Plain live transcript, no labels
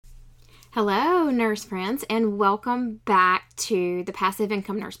Hello, nurse friends, and welcome back to the Passive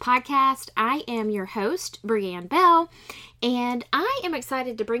Income Nurse Podcast. I am your host, Brianne Bell, and I am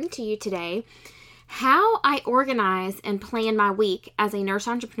excited to bring to you today how I organize and plan my week as a nurse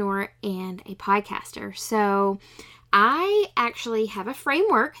entrepreneur and a podcaster. So I actually have a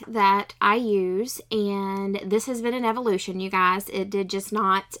framework that I use, and this has been an evolution, you guys. It did just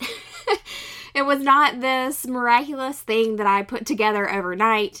not... It was not this miraculous thing that I put together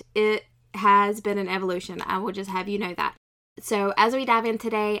overnight. It has been an evolution. I will just have you know that. So as we dive in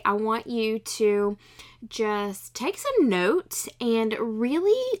today, I want you to just take some notes and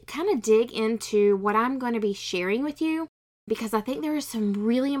really kind of dig into what I'm going to be sharing with you, because I think there are some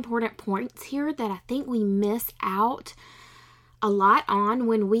really important points here that I think we miss out a lot on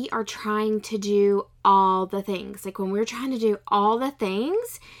when we are trying to do all the things. Like when we're trying to do all the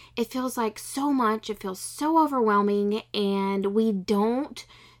things, it feels like so much, it feels so overwhelming, and we don't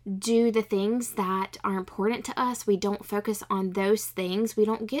do the things that are important to us. We don't focus on those things. We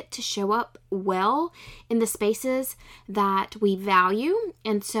don't get to show up well in the spaces that we value.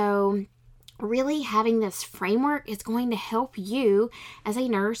 And so really having this framework is going to help you as a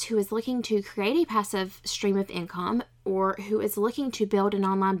nurse who is looking to create a passive stream of income, or who is looking to build an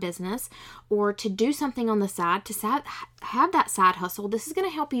online business, or to do something on the side to have that side hustle. This is going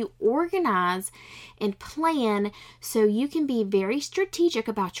to help you organize and plan so you can be very strategic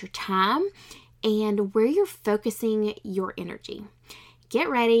about your time and where you're focusing your energy. Get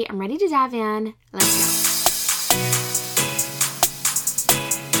ready. I'm ready to dive in. Let's go.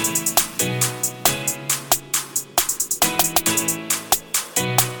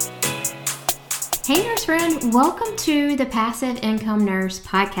 Hey nurse friend, welcome to the Passive Income Nurse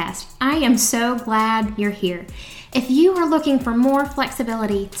Podcast. I am so glad you're here. If you are looking for more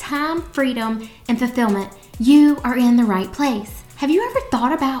flexibility, time, freedom, and fulfillment, you are in the right place. Have you ever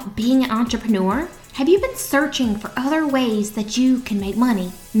thought about being an entrepreneur? Have you been searching for other ways that you can make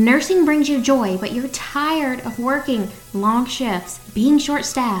money? Nursing brings you joy, but you're tired of working long shifts, being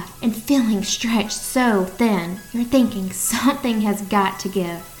short-staffed, and feeling stretched so thin. You're thinking something has got to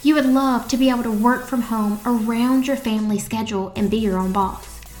give. You would love to be able to work from home around your family schedule and be your own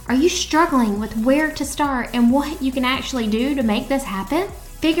boss. Are you struggling with where to start and what you can actually do to make this happen?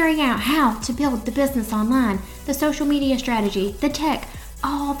 Figuring out how to build the business online, the social media strategy, the tech,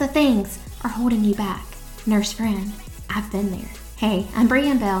 all the things are holding you back. Nurse friend, I've been there. Hey, I'm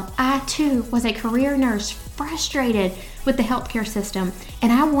Brianne Bell. I too was a career nurse frustrated with the healthcare system,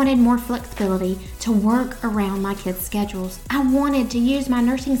 and I wanted more flexibility to work around my kids' schedules. I wanted to use my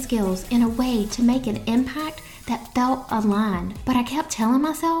nursing skills in a way to make an impact that felt aligned, but I kept telling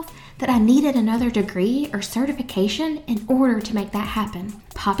myself that I needed another degree or certification in order to make that happen.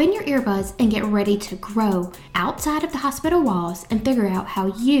 Pop in your earbuds and get ready to grow outside of the hospital walls and figure out how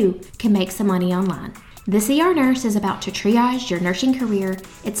you can make some money online. This ER Nurse is about to triage your nursing career.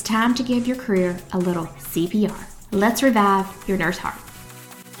 It's time to give your career a little CPR. Let's revive your nurse heart.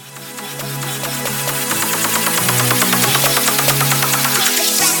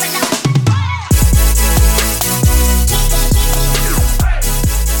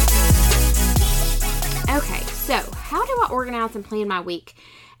 Organize and plan my week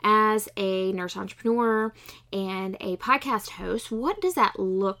as a nurse entrepreneur and a podcast host. What does that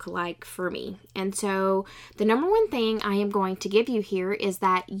look like for me? And so the number one thing I am going to give you here is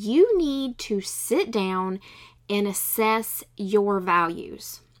that you need to sit down and assess your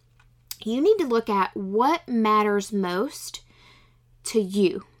values. You need to look at what matters most to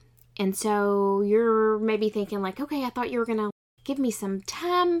you. And so you're maybe thinking like, okay, I thought you were going to give me some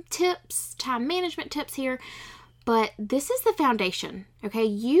time management tips here. But this is the foundation, okay?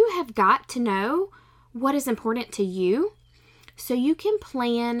 You have got to know what is important to you so you can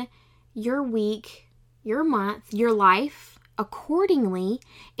plan your week, your month, your life accordingly,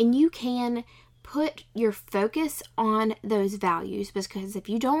 and you can put your focus on those values, because if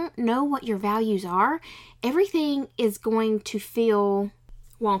you don't know what your values are, everything is going to feel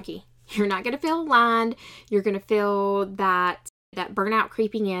wonky. You're not going to feel aligned. You're going to feel that burnout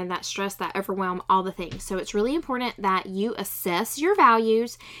creeping in, that stress, that overwhelm, all the things. So it's really important that you assess your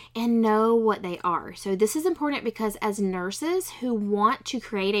values and know what they are. So this is important because as nurses who want to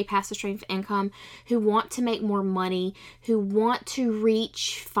create a passive stream of income, who want to make more money, who want to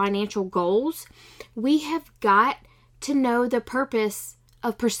reach financial goals, we have got to know the purpose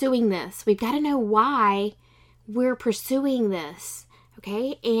of pursuing this. We've got to know why we're pursuing this,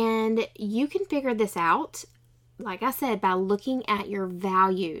 okay? And you can figure this out, like I said, by looking at your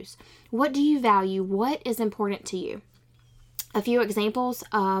values. What do you value? What is important to you? A few examples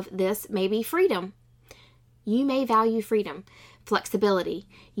of this may be freedom. You may value freedom. flexibility.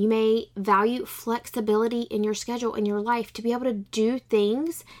 You may value flexibility in your schedule, in your life, to be able to do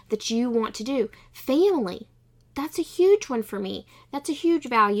things that you want to do. Family. That's a huge one for me. That's a huge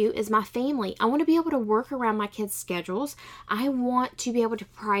value, is my family. I want to be able to work around my kids' schedules. I want to be able to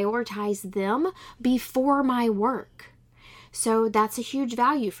prioritize them before my work. So that's a huge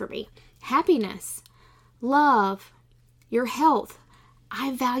value for me. Happiness, love, your health.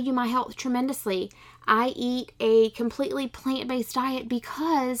 I value my health tremendously. I eat a completely plant-based diet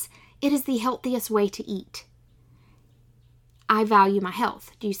because it is the healthiest way to eat. I value my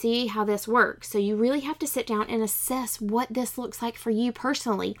health. Do you see how this works? So you really have to sit down and assess what this looks like for you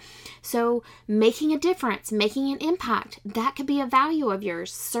personally. So making a difference, making an impact, that could be a value of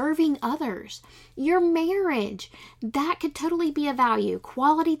yours. Serving others, your marriage, that could totally be a value.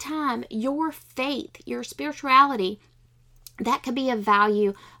 Quality time, your faith, your spirituality, that could be a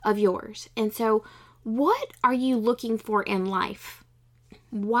value of yours. And so what are you looking for in life?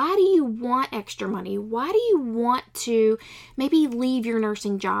 Why do you want extra money? Why do you want to maybe leave your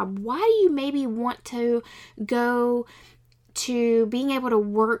nursing job? Why do you maybe want to go to being able to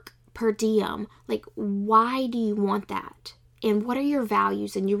work per diem? Like, why do you want that? And what are your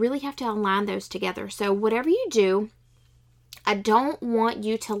values? And you really have to align those together. So whatever you do, I don't want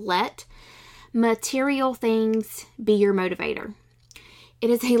you to let material things be your motivator. It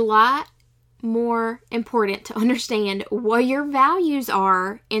is a lot more important to understand what your values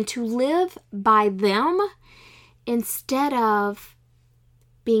are and to live by them instead of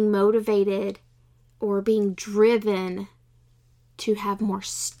being motivated or being driven to have more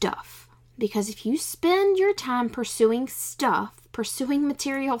stuff. Because if you spend your time pursuing stuff, pursuing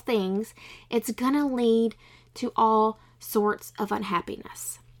material things, it's going to lead to all sorts of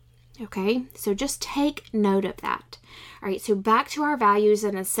unhappiness. Okay, so just take note of that. All right, so back to our values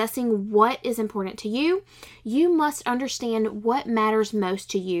and assessing what is important to you. You must understand what matters most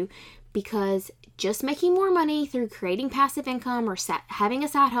to you, because just making more money through creating passive income or having a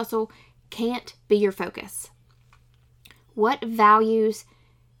side hustle can't be your focus. What values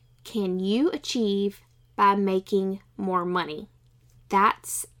can you achieve by making more money?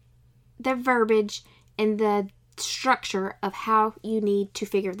 That's the verbiage and the structure of how you need to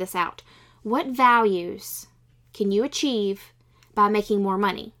figure this out. What values can you achieve by making more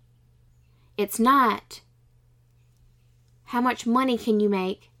money? It's not how much money can you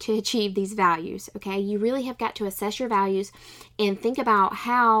make to achieve these values, okay? You really have got to assess your values and think about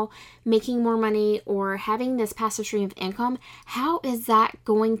how making more money or having this passive stream of income, how is that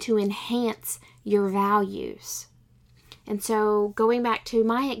going to enhance your values? And so going back to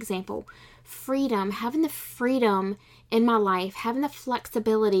my example, freedom, having the freedom in my life, having the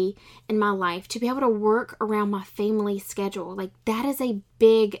flexibility in my life to be able to work around my family schedule, like that is a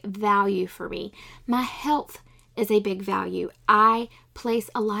big value for me. My health is a big value. I place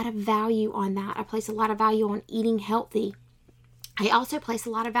a lot of value on that. I place a lot of value on eating healthy. I also place a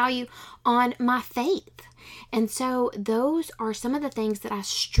lot of value on my faith. And so those are some of the things that I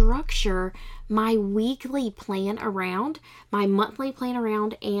structure my weekly plan around, my monthly plan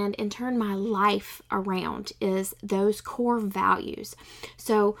around, and in turn my life around, is those core values.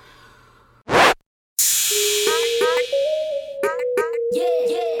 So hang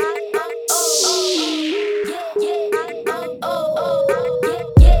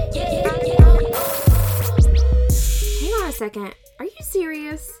on a second. Are you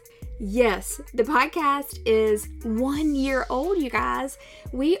serious? Yes, the podcast is 1 year old, you guys.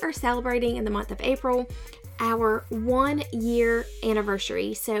 We are celebrating in the month of April our 1 year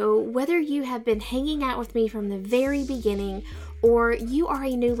anniversary. So whether you have been hanging out with me from the very beginning or you are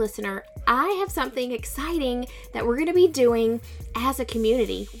a new listener, I have something exciting that we're going to be doing as a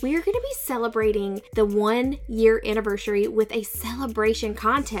community. We're going to be celebrating the 1 year anniversary with a celebration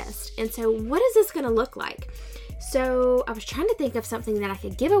contest. And so what is this going to look like? So I was trying to think of something that I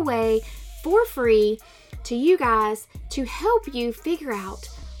could give away for free to you guys to help you figure out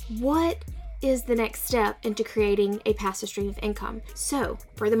what is the next step into creating a passive stream of income. So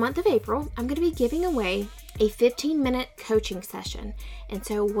for the month of April, I'm going to be giving away a 15-minute coaching session. And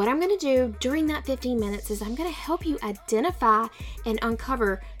so what I'm going to do during that 15 minutes is I'm going to help you identify and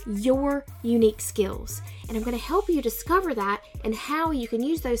uncover your unique skills. And I'm going to help you discover that and how you can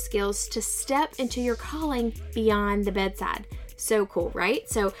use those skills to step into your calling beyond the bedside. So cool, right?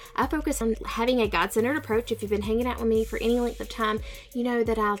 So I focus on having a God-centered approach. If you've been hanging out with me for any length of time, you know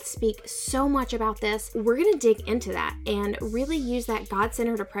that I'll speak so much about this. We're going to dig into that and really use that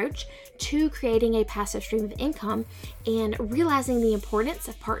God-centered approach to creating a passive stream of income and realizing the importance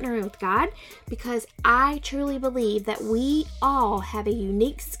of partnering with God, because I truly believe that we all have a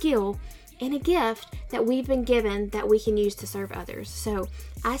unique skill and a gift that we've been given that we can use to serve others. So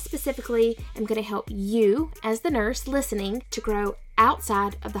I specifically am going to help you as the nurse listening to grow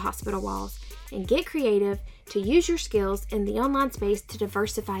outside of the hospital walls and get creative to use your skills in the online space to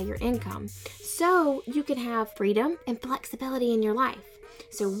diversify your income so you can have freedom and flexibility in your life.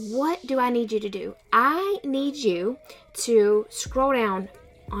 So what do I need you to do? I need you to scroll down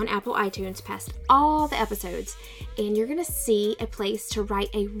on Apple iTunes past all the episodes, and you're going to see a place to write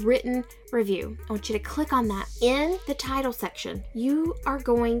a written review. I want you to click on that. In the title section, you are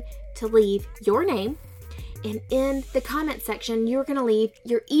going to leave your name, and in the comment section, you're going to leave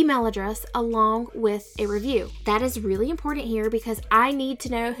your email address along with a review. That is really important here because I need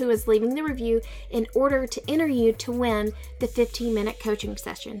to know who is leaving the review in order to enter you to win the 15-minute coaching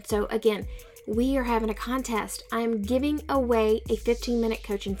session. So again, we are having a contest. I'm giving away a 15-minute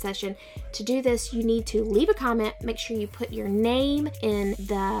coaching session. To do this, you need to leave a comment. Make sure you put your name in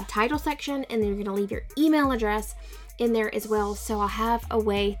the title section, and then you're going to leave your email address in there as well, so I'll have a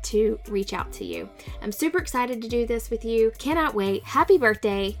way to reach out to you. I'm super excited to do this with you. Cannot wait. Happy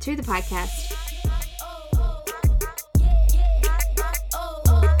birthday to the podcast.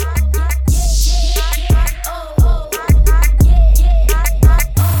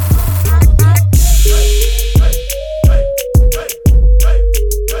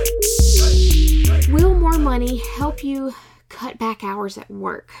 Will more money help you cut back hours at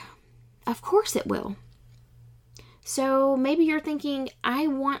work? Of course it will. So maybe you're thinking, I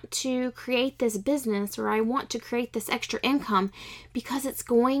want to create this business, or I want to create this extra income because it's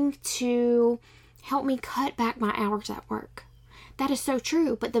going to help me cut back my hours at work. That is so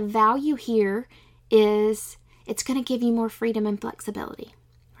true, but the value here is it's going to give you more freedom and flexibility,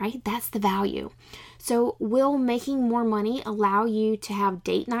 right? That's the value. So will making more money allow you to have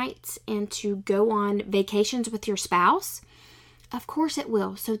date nights and to go on vacations with your spouse? Of course it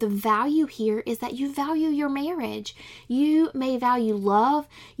will. So the value here is that you value your marriage. You may value love.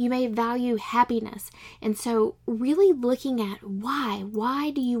 You may value happiness. And so really looking at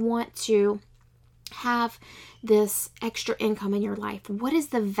why do you want to have this extra income in your life? What is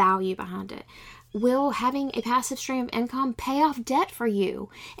the value behind it? Will having a passive stream of income pay off debt for you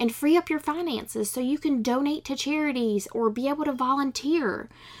and free up your finances so you can donate to charities or be able to volunteer?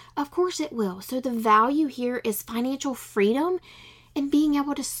 Of course it will. So the value here is financial freedom and being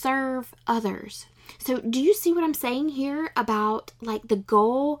able to serve others. So do you see what I'm saying here about like the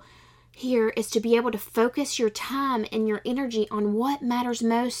goal here is to be able to focus your time and your energy on what matters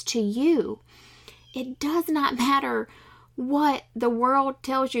most to you? It does not matter what the world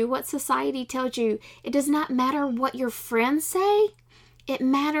tells you, what society tells you. It does not matter what your friends say. It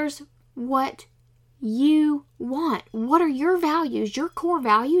matters what you want. What are your values? Your core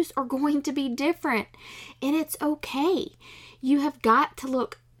values are going to be different, and it's okay. You have got to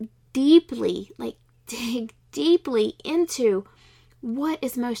look deeply, dig deeply into what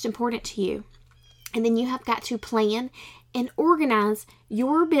is most important to you. And then you have got to plan and organize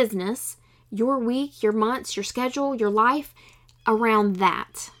your business, your week, your months, your schedule, your life around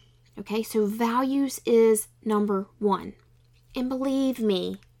that. Okay, so values is number one. And believe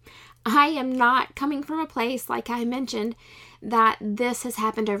me, I am not coming from a place, like I mentioned, that this has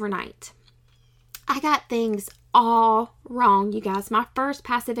happened overnight. I got things all wrong, you guys. My first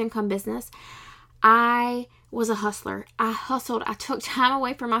passive income business, I was a hustler. I hustled. I took time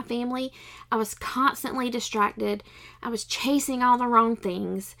away from my family. I was constantly distracted. I was chasing all the wrong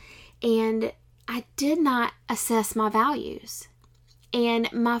things. And I did not assess my values.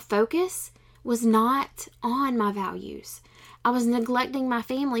 And my focus was not on my values. I was neglecting my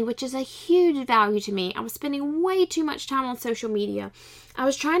family, which is a huge value to me. I was spending way too much time on social media. I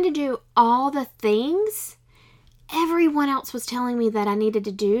was trying to do all the things everyone else was telling me that I needed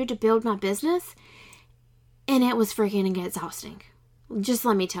to do to build my business. And it was freaking exhausting. Just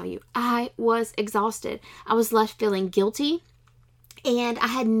let me tell you, I was exhausted. I was left feeling guilty, and I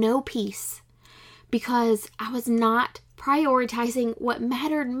had no peace because I was not prioritizing what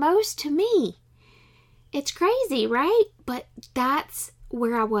mattered most to me. It's crazy, right? But that's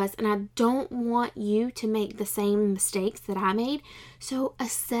where I was, and I don't want you to make the same mistakes that I made. So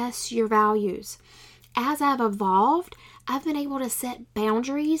assess your values. As I've evolved, I've been able to set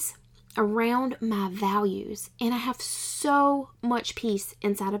boundaries around my values, and I have so much peace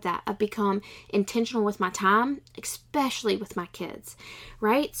inside of that. I've become intentional with my time, especially with my kids,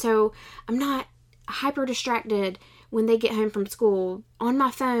 right? So I'm not hyper distracted when they get home from school, on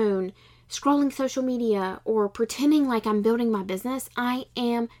my phone, scrolling social media, or pretending like I'm building my business. I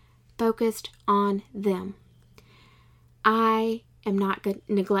am focused on them. I am not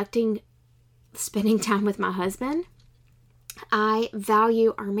neglecting spending time with my husband. I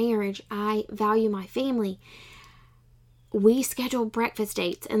value our marriage. I value my family. We schedule breakfast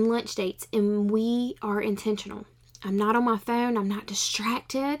dates and lunch dates, and we are intentional. I'm not on my phone. I'm not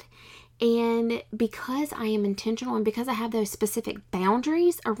distracted. And because I am intentional and because I have those specific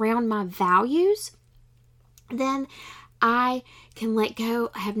boundaries around my values, then I can let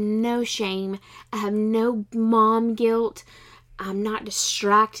go. I have no shame. I have no mom guilt. I'm not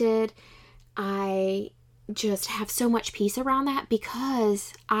distracted. I just have so much peace around that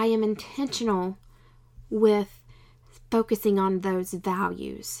because I am intentional with focusing on those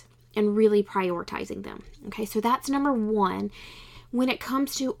values and really prioritizing them. Okay, so that's number one. When it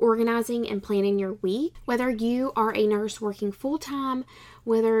comes to organizing and planning your week, whether you are a nurse working full-time,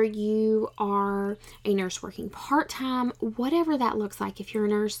 whether you are a nurse working part-time, whatever that looks like, if you're a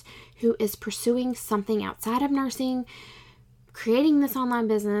nurse who is pursuing something outside of nursing, creating this online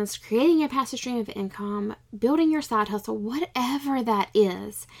business, creating a passive stream of income, building your side hustle, whatever that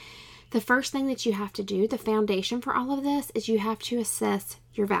is, the first thing that you have to do, the foundation for all of this, is you have to assess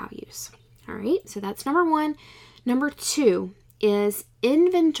your values. All right, so that's number one. Number two is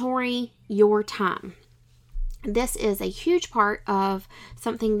inventory your time. This is a huge part of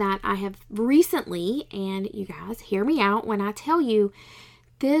something that I have recently, and you guys hear me out when I tell you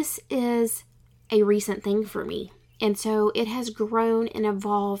this is a recent thing for me. And so it has grown and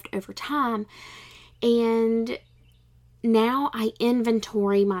evolved over time. And now I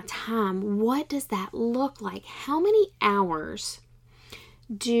inventory my time. What does that look like? How many hours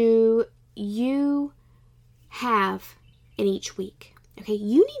do you have in each week? Okay,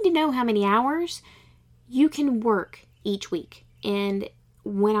 you need to know how many hours you can work each week. And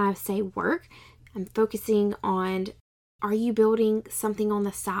when I say work, I'm focusing on, are you building something on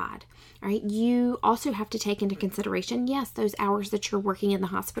the side? All right, you also have to take into consideration, yes, those hours that you're working in the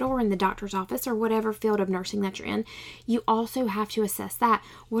hospital or in the doctor's office or whatever field of nursing that you're in. You also have to assess that.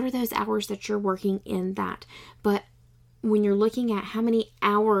 What are those hours that you're working in that? But when you're looking at how many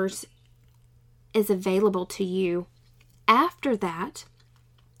hours is available to you after that,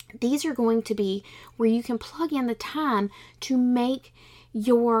 these are going to be where you can plug in the time to make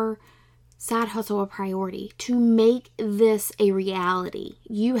your side hustle a priority, to make this a reality.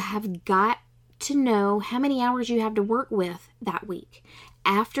 You have got to know how many hours you have to work with that week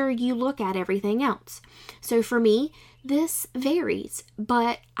after you look at everything else. So for me, this varies,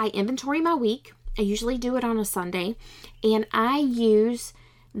 but I inventory my week. I usually do it on a Sunday, and I use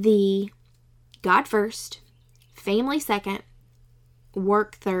the God first, family second,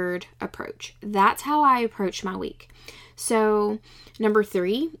 work third approach. That's how I approach my week. So number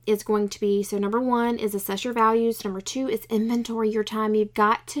three is going to be, so number one is assess your values. Number two is inventory your time. You've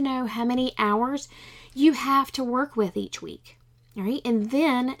got to know how many hours you have to work with each week. All right. And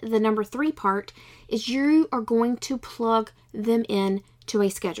then the number three part is you are going to plug them in to a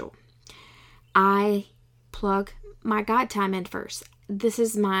schedule. I plug my God time in first. This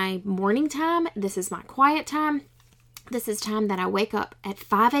is my morning time. This is my quiet time. This is time that I wake up at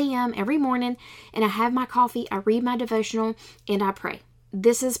 5 a.m. every morning and I have my coffee, I read my devotional, and I pray.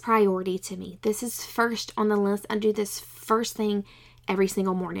 This is priority to me. This is first on the list. I do this first thing every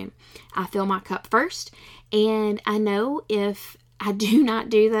single morning. I fill my cup first, and I know if I do not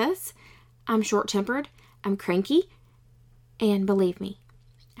do this, I'm short-tempered, I'm cranky, and believe me,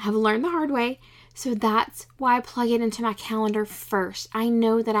 I've learned the hard way. So that's why I plug it into my calendar first. I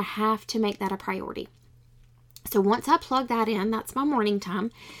know that I have to make that a priority. So once I plug that in, that's my morning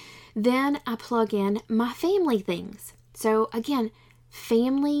time, then I plug in my family things. So again,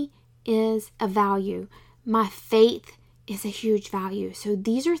 family is a value. My faith is a huge value. So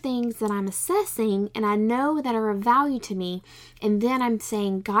these are things that I'm assessing and I know that are of value to me. And then I'm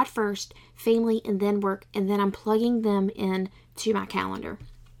saying God first, family, and then work. And then I'm plugging them in to my calendar.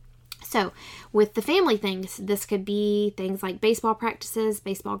 So with the family things, this could be things like baseball practices,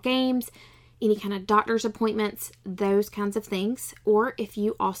 baseball games, any kind of doctor's appointments, those kinds of things. Or if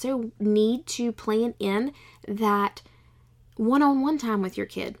you also need to plan in that one-on-one time with your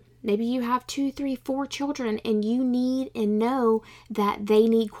kid. Maybe you have 2, 3, 4 children and you need and know that they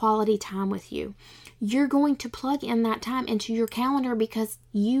need quality time with you. You're going to plug in that time into your calendar because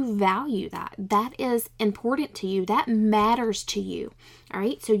you value that. That is important to you. That matters to you. All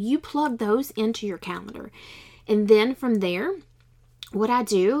right. So you plug those into your calendar. And then from there, what I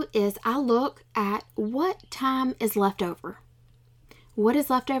do is I look at what time is left over. What is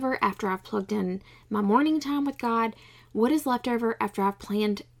left over after I've plugged in my morning time with God? What is left over after I've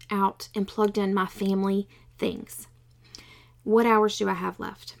planned out and plugged in my family things? What hours do I have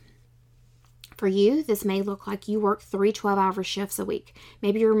left? For you, this may look like you work 3 12-hour shifts a week.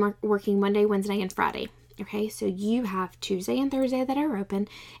 Maybe you're working Monday, Wednesday, and Friday. Okay, so you have Tuesday and Thursday that are open,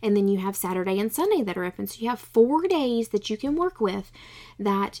 and then you have Saturday and Sunday that are open. So you have 4 days that you can work with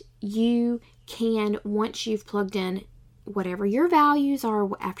that you can, once you've plugged in whatever your values are,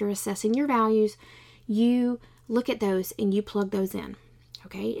 after assessing your values, you look at those and you plug those in.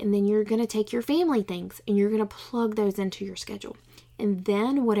 Okay, and then you're going to take your family things and you're going to plug those into your schedule. And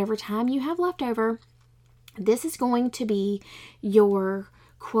then whatever time you have left over, this is going to be your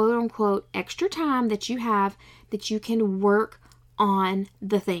quote unquote extra time that you have that you can work on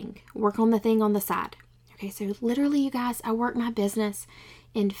the thing on the side. Okay, so literally, you guys, I work my business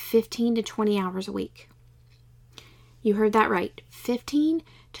in 15 to 20 hours a week. You heard that right, 15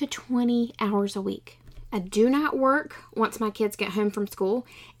 to 20 hours a week. I do not work once my kids get home from school,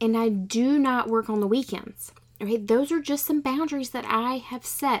 and I do not work on the weekends. Okay, those are just some boundaries that I have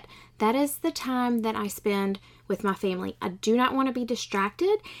set. That is the time that I spend with my family. I do not want to be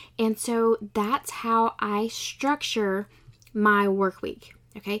distracted, and so that's how I structure my work week.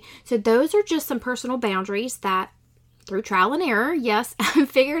 Okay, so those are just some personal boundaries that, through trial and error, yes, I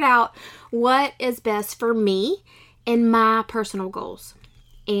figured out what is best for me and my personal goals.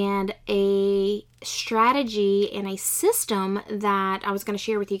 And a strategy and a system that I was going to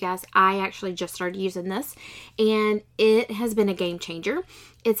share with you guys. I actually just started using this, and it has been a game changer.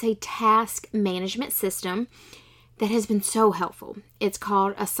 It's a task management system that has been so helpful. It's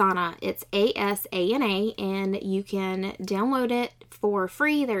called Asana. It's Asana, and you can download it for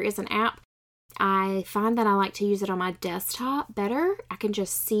free. There is an app. I find that I like to use it on my desktop better. I can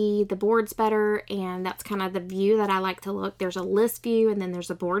just see the boards better, and that's kind of the view that I like to look. There's a list view, and then there's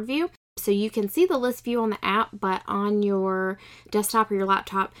a board view. So you can see the list view on the app, but on your desktop or your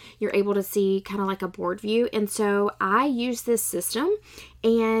laptop, you're able to see kind of like a board view. And so I use this system,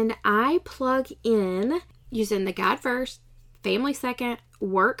 and I plug in using the God first, family second,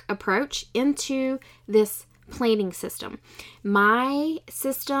 work approach into this planning system. My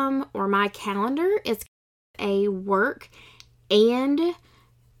system or my calendar is a work and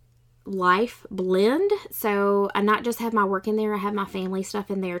life blend. So I not just have my work in there, I have my family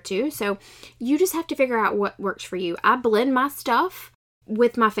stuff in there too. So you just have to figure out what works for you. I blend my stuff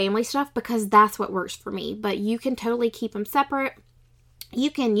with my family stuff because that's what works for me, but you can totally keep them separate.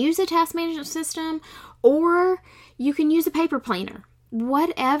 You can use a task management system, or you can use a paper planner.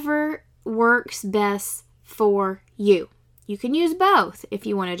 Whatever works best for you. You can use both if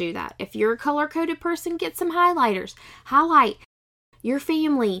you want to do that. If you're a color-coded person, get some highlighters. Highlight your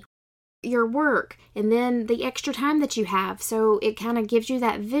family, your work, and then the extra time that you have. So it kind of gives you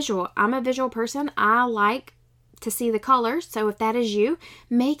that visual. I'm a visual person. I like to see the colors. So if that is you,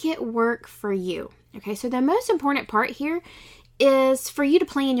 make it work for you. Okay, so the most important part here is for you to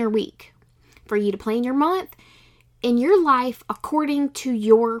plan your week, for you to plan your month, in your life according to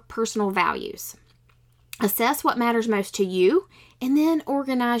your personal values. Assess what matters most to you, and then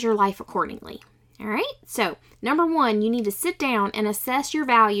organize your life accordingly. All right? So, number 1, you need to sit down and assess your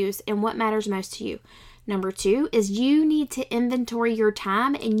values and what matters most to you. Number 2 is you need to inventory your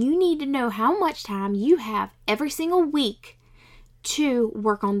time, and you need to know how much time you have every single week to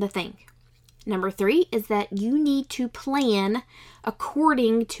work on the thing. Number 3 is that you need to plan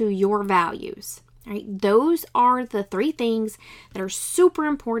according to your values. All right, those are the 3 things that are super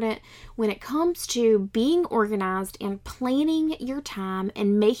important when it comes to being organized and planning your time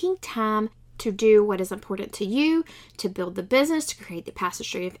and making time to do what is important to you, to build the business, to create the passive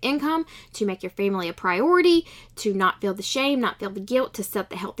stream of income, to make your family a priority, to not feel the shame, not feel the guilt, to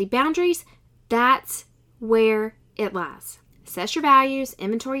set the healthy boundaries. That's where it lies. Assess your values,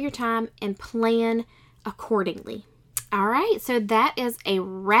 inventory your time, and plan accordingly. All right, so that is a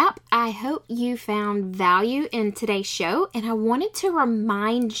wrap. I hope you found value in today's show, and I wanted to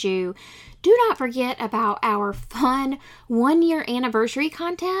remind you, do not forget about our fun 1-year anniversary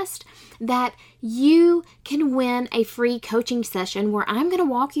contest that you can win a free coaching session where I'm going to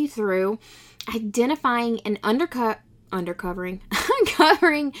walk you through identifying and uncovering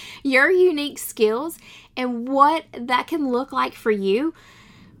your unique skills and what that can look like for you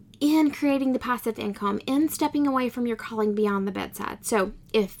in creating the passive income, in stepping away from your calling beyond the bedside. So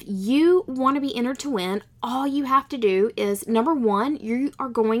if you want to be entered to win, all you have to do is, number 1, you are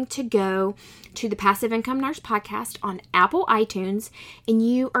going to go to the Passive Income Nurse podcast on Apple iTunes, and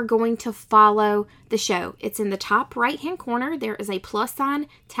you are going to follow the show. It's in the top right-hand corner. There is a plus sign.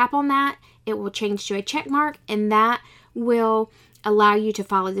 Tap on that. It will change to a check mark, and that will allow you to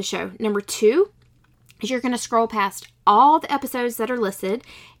follow the show. Number 2 is you're going to scroll past all the episodes that are listed.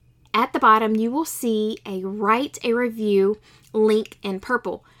 At the bottom, you will see a write a review link in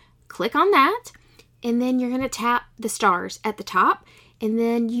purple. Click on that, and then you're going to tap the stars at the top, And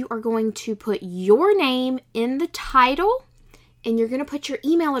then you are going to put your name in the title, and you're going to put your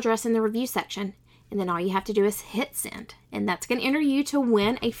email address in the review section. And then all you have to do is hit send. And that's going to enter you to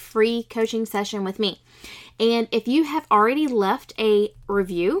win a free coaching session with me. And if you have already left a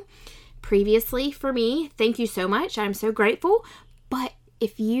review previously for me, thank you so much. I'm so grateful. But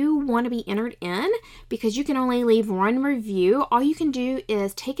if you want to be entered in, because you can only leave one review, all you can do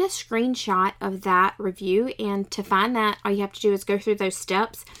is take a screenshot of that review. And to find that, all you have to do is go through those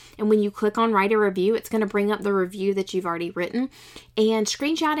steps. And when you click on write a review, it's going to bring up the review that you've already written. And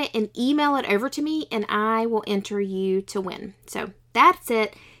screenshot it and email it over to me, and I will enter you to win. So that's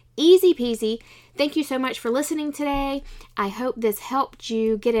it. Easy peasy. Thank you so much for listening today. I hope this helped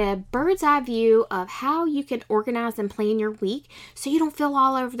you get a bird's eye view of how you can organize and plan your week so you don't feel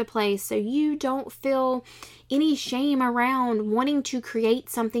all over the place, so you don't feel any shame around wanting to create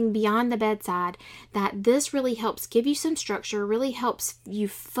something beyond the bedside. That this really helps give you some structure, really helps you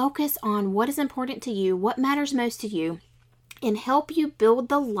focus on what is important to you, what matters most to you, and help you build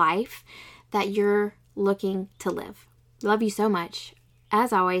the life that you're looking to live. Love you so much.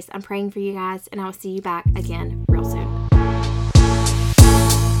 As always, I'm praying for you guys, and I will see you back again real soon.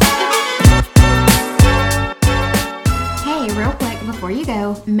 Hey, real quick before you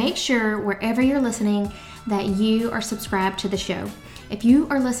go, make sure wherever you're listening that you are subscribed to the show. If you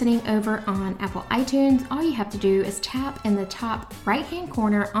are listening over on Apple iTunes, all you have to do is tap in the top right-hand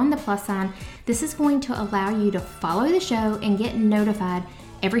corner on the plus sign. This is going to allow you to follow the show and get notified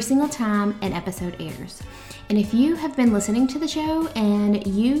every single time an episode airs. And if you have been listening to the show and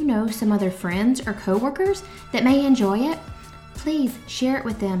you know some other friends or coworkers that may enjoy it, please share it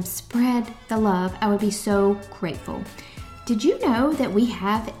with them. Spread the love. I would be so grateful. Did you know that we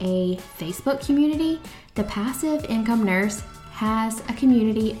have a Facebook community? The Passive Income Nurse has a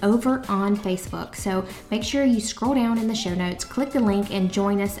community over on Facebook. So make sure you scroll down in the show notes, click the link, and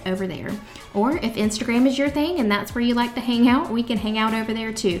join us over there. Or if Instagram is your thing and that's where you like to hang out, we can hang out over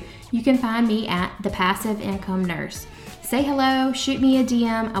there too. You can find me at The Passive Income Nurse. Say hello, shoot me a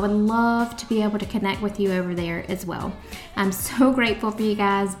DM. I would love to be able to connect with you over there as well. I'm so grateful for you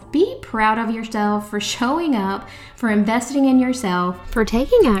guys. Be proud of yourself for showing up, for investing in yourself, for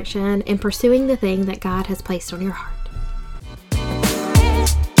taking action and pursuing the thing that God has placed on your heart.